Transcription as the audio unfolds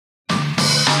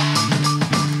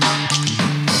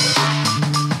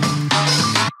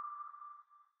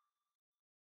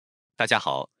大家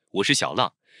好，我是小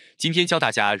浪，今天教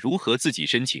大家如何自己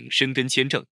申请申根签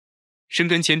证。申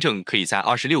根签证可以在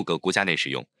26个国家内使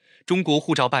用，中国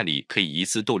护照办理可以一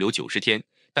次逗留90天，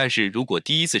但是如果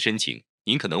第一次申请，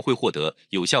您可能会获得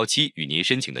有效期与您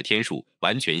申请的天数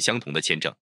完全相同的签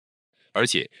证。而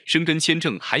且申根签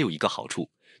证还有一个好处，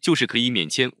就是可以免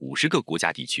签50个国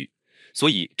家地区，所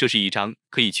以这是一张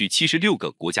可以去76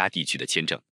个国家地区的签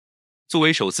证。作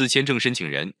为首次签证申请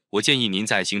人，我建议您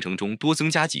在行程中多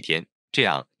增加几天，这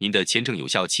样您的签证有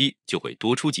效期就会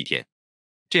多出几天。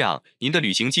这样您的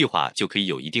旅行计划就可以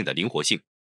有一定的灵活性。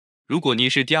如果您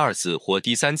是第2次或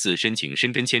第3次申请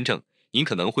申根签证，您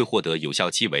可能会获得有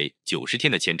效期为90天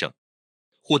的签证。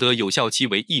获得有效期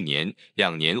为1年、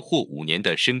2年或5年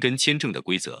的申根签证的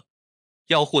规则。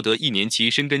要获得1年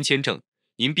期申根签证，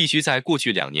您必须在过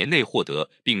去2年内获得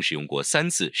并使用过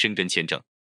3次申根签证。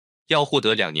要获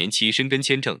得2年期申根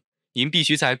签证，您必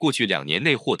须在过去2年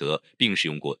内获得并使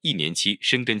用过1年期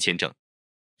申根签证。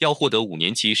要获得5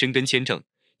年期申根签证，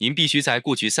您必须在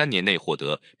过去3年内获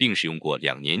得并使用过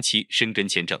2年期申根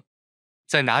签证。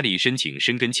在哪里申请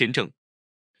申根签证？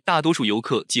大多数游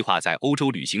客计划在欧洲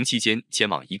旅行期间前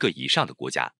往1个以上的国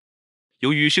家。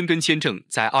由于申根签证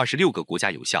在26个国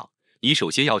家有效，你首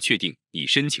先要确定你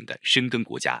申请的申根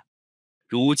国家。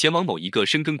如前往某一个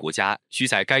申根国家，需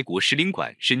在该国使领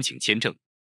馆申请签证；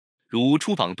如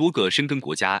出访多个申根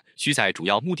国家，需在主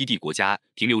要目的地国家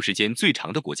停留时间最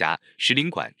长的国家使领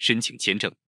馆申请签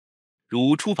证；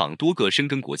如出访多个申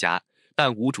根国家，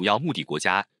但无主要目的国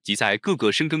家及在各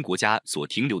个申根国家所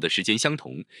停留的时间相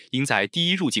同，应在第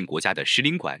一入境国家的使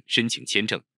领馆申请签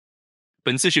证。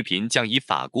本次视频将以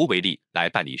法国为例来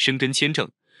办理申根签证。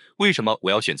为什么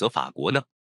我要选择法国呢？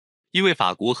因为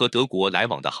法国和德国来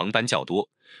往的航班较多，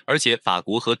而且法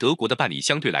国和德国的办理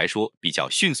相对来说比较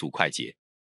迅速快捷。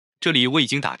这里我已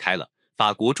经打开了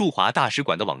法国驻华大使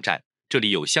馆的网站，这里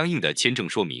有相应的签证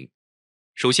说明。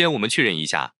首先我们确认一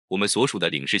下我们所属的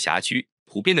领事辖区，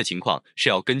普遍的情况是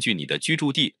要根据你的居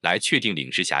住地来确定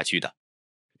领事辖区的。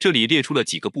这里列出了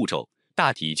几个步骤，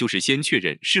大体就是先确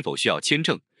认是否需要签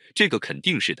证，这个肯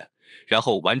定是的，然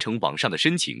后完成网上的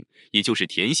申请，也就是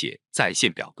填写在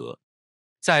线表格。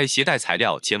再携带材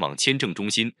料前往签证中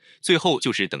心，最后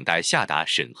就是等待下达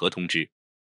审核通知。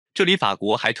这里法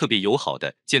国还特别友好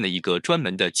的建了一个专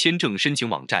门的签证申请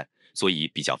网站，所以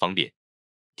比较方便。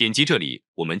点击这里，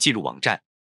我们进入网站。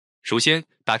首先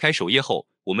打开首页后，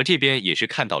我们这边也是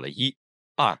看到了1、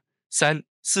2、3、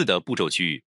4的步骤区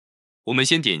域。我们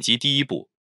先点击第1步，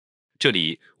这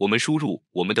里我们输入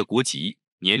我们的国籍、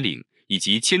年龄以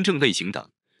及签证类型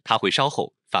等，它会稍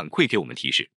后反馈给我们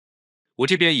提示。我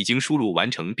这边已经输入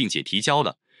完成并且提交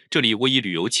了，这里我以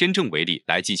旅游签证为例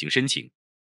来进行申请。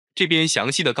这边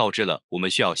详细的告知了我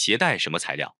们需要携带什么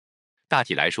材料，大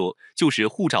体来说就是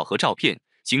护照和照片，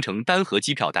形成单盒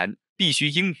机票单，必须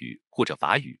英语或者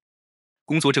法语。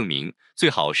工作证明最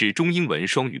好是中英文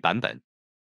双语版本。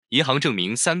银行证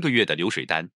明3个月的流水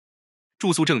单。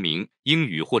住宿证明英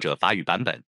语或者法语版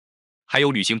本。还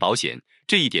有旅行保险，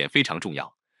这一点非常重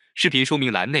要。视频说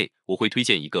明栏内我会推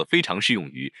荐一个非常适用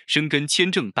于申根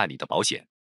签证办理的保险。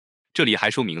这里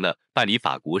还说明了办理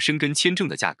法国申根签证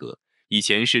的价格，以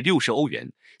前是60欧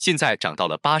元，现在涨到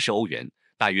了80欧元，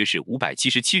大约是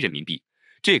577人民币。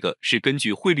这个是根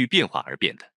据汇率变化而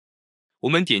变的。我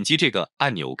们点击这个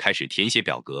按钮开始填写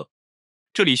表格。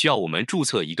这里需要我们注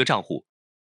册一个账户。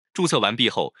注册完毕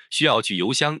后，需要去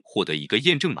邮箱获得一个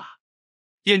验证码。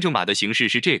验证码的形式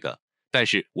是这个，但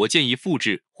是我建议复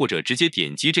制或者直接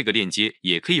点击这个链接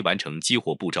也可以完成激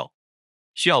活步骤。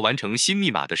需要完成新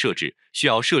密码的设置，需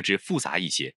要设置复杂一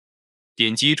些。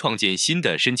点击创建新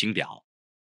的申请表，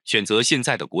选择现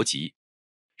在的国籍，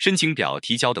申请表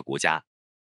提交的国家，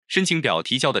申请表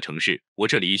提交的城市，我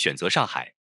这里选择上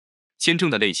海。签证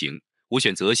的类型，我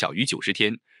选择小于90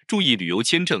天，注意旅游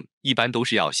签证一般都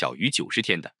是要小于90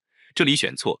天的，这里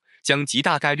选错将极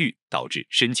大概率导致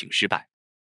申请失败。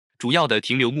主要的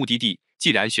停留目的地，既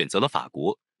然选择了法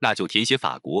国，那就填写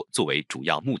法国作为主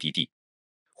要目的地。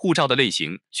护照的类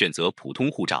型选择普通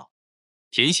护照，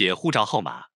填写护照号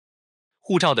码，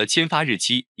护照的签发日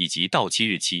期以及到期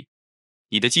日期。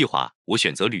你的计划我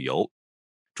选择旅游，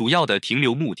主要的停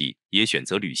留目的也选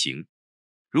择旅行。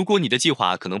如果你的计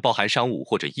划可能包含商务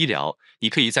或者医疗，你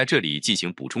可以在这里进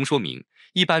行补充说明，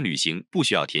一般旅行不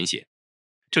需要填写。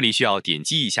这里需要点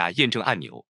击一下验证按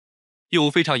钮。又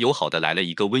非常友好的来了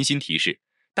一个温馨提示，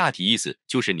大体意思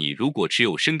就是你如果持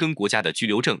有申根国家的居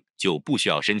留证就不需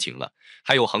要申请了，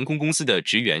还有航空公司的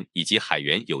职员以及海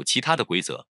员有其他的规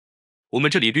则。我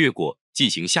们这里略过，进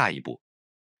行下一步。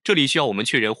这里需要我们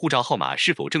确认护照号码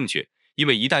是否正确，因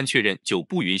为一旦确认就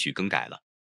不允许更改了。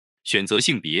选择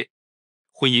性别，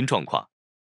婚姻状况，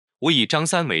我以张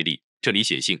三为例，这里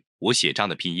写姓，我写张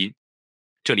的拼音，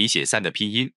这里写三的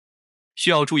拼音。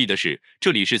需要注意的是，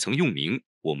这里是曾用名，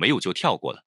我没有就跳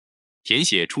过了。填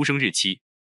写出生日期，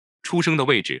出生的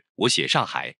位置我写上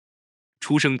海，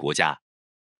出生国家，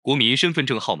国民身份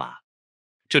证号码。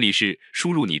这里是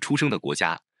输入你出生的国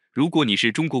家，如果你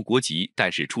是中国国籍，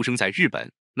但是出生在日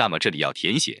本，那么这里要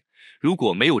填写。如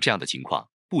果没有这样的情况，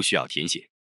不需要填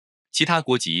写。其他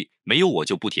国籍没有我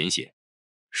就不填写。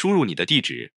输入你的地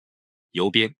址、邮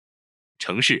编、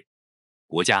城市、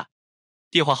国家、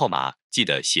电话号码，记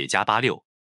得写+86。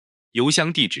邮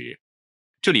箱地址，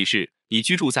这里是你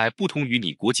居住在不同于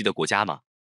你国籍的国家吗？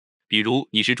比如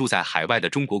你是住在海外的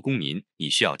中国公民，你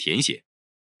需要填写。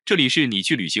这里是你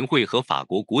去旅行会和法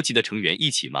国国籍的成员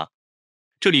一起吗？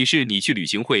这里是你去旅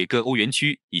行会跟欧元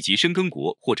区以及申根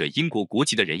国或者英国国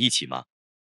籍的人一起吗？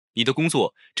你的工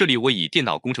作，这里我以电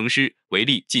脑工程师为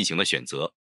例进行了选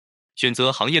择。选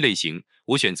择行业类型，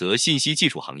我选择信息技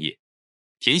术行业。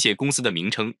填写公司的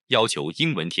名称，要求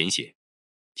英文填写。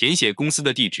填写公司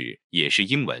的地址也是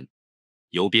英文。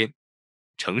邮编、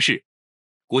城市、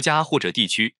国家或者地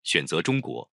区选择中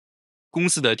国。公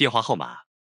司的电话号码、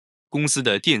公司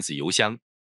的电子邮箱，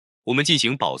我们进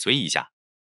行保存一下，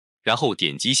然后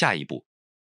点击下一步。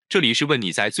这里是问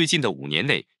你在最近的5年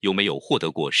内有没有获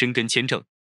得过申根签证。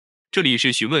这里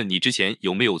是询问你之前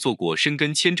有没有做过申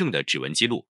根签证的指纹记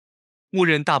录。默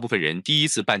认大部分人第一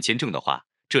次办签证的话，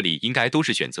这里应该都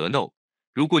是选择 No。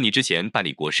如果你之前办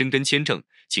理过申根签证，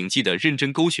请记得认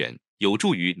真勾选，有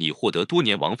助于你获得多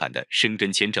年往返的申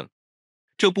根签证。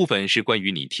这部分是关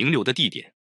于你停留的地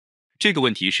点。这个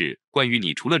问题是关于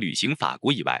你除了旅行法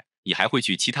国以外，你还会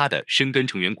去其他的申根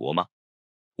成员国吗？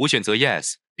我选择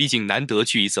Yes， 毕竟难得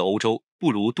去一次欧洲，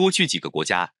不如多去几个国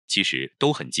家，其实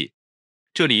都很近。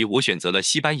这里我选择了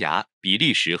西班牙、比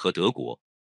利时和德国。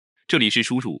这里是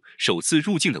输入首次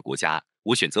入境的国家，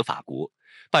我选择法国。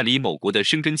办理某国的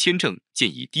申根签证，建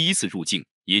议第一次入境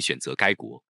也选择该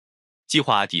国。计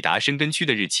划抵达申根区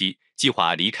的日期，计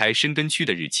划离开申根区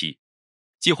的日期，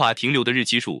计划停留的日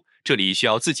期数，这里需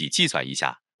要自己计算一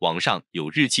下，网上有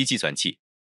日期计算器。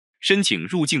申请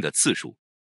入境的次数，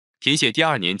填写第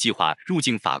2年计划入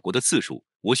境法国的次数，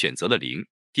我选择了0，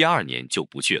第2年就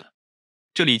不去了。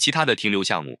这里其他的停留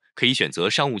项目可以选择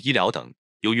商务医疗等，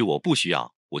由于我不需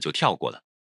要，我就跳过了。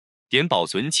点保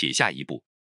存且下一步。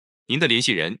您的联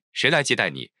系人，谁来接待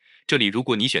你？这里如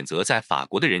果你选择在法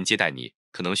国的人接待你，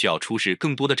可能需要出示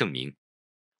更多的证明。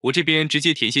我这边直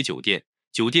接填写酒店，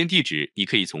酒店地址你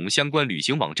可以从相关旅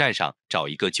行网站上找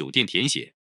一个酒店填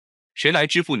写。谁来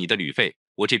支付你的旅费？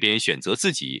我这边选择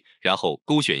自己，然后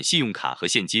勾选信用卡和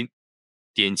现金。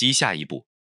点击下一步。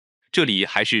这里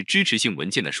还是支持性文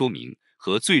件的说明，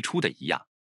和最初的一样。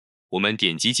我们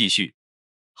点击继续。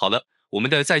好了，我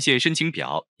们的在线申请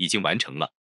表已经完成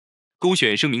了。勾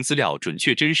选声明资料准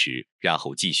确真实，然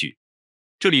后继续。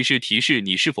这里是提示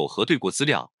你是否核对过资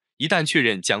料，一旦确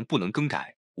认将不能更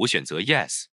改，我选择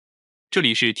Yes。这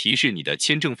里是提示你的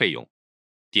签证费用。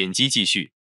点击继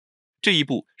续。这一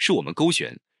步是我们勾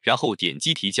选，然后点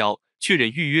击提交，确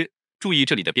认预约。注意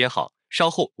这里的编号，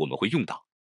稍后我们会用到。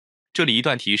这里一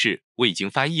段提示我已经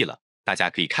翻译了，大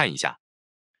家可以看一下。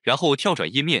然后跳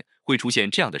转页面会出现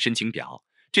这样的申请表，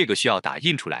这个需要打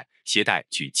印出来，携带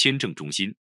去签证中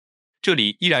心。这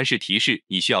里依然是提示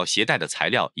你需要携带的材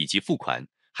料以及付款，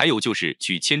还有就是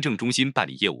去签证中心办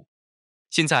理业务。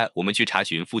现在我们去查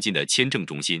询附近的签证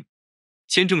中心。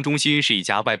签证中心是一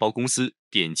家外包公司，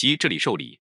点击这里受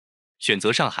理，选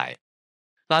择上海，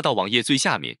拉到网页最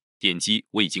下面，点击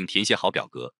我已经填写好表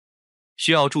格。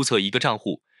需要注册一个账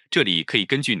户，这里可以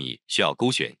根据你需要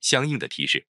勾选相应的提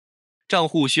示。账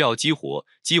户需要激活，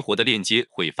激活的链接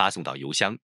会发送到邮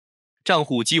箱。账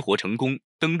户激活成功，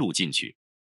登录进去。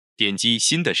点击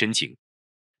新的申请，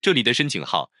这里的申请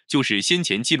号就是先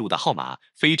前记录的号码，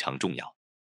非常重要。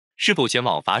是否前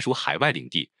往法属海外领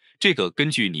地，这个根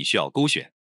据你需要勾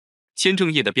选。签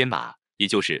证页的编码，也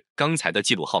就是刚才的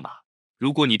记录号码。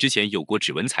如果你之前有过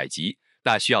指纹采集，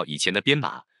那需要以前的编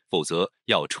码，否则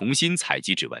要重新采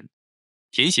集指纹。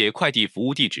填写快递服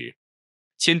务地址。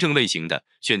签证类型的，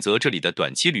选择这里的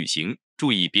短期旅行，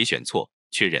注意别选错，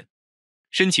确认。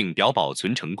申请表保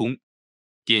存成功，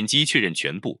点击确认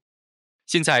全部。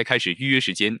现在开始预约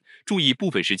时间，注意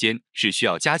部分时间是需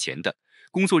要加钱的，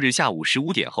工作日下午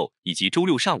15点后以及周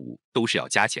六上午都是要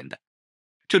加钱的。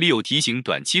这里有提醒，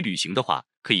短期旅行的话，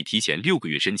可以提前6个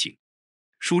月申请。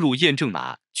输入验证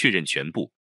码，确认全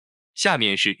部。下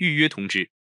面是预约通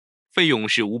知，费用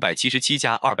是577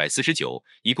加249，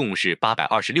一共是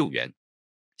826元。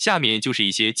下面就是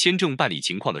一些签证办理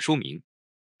情况的说明。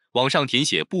网上填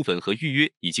写部分和预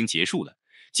约已经结束了，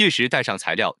届时带上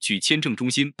材料去签证中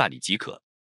心办理即可。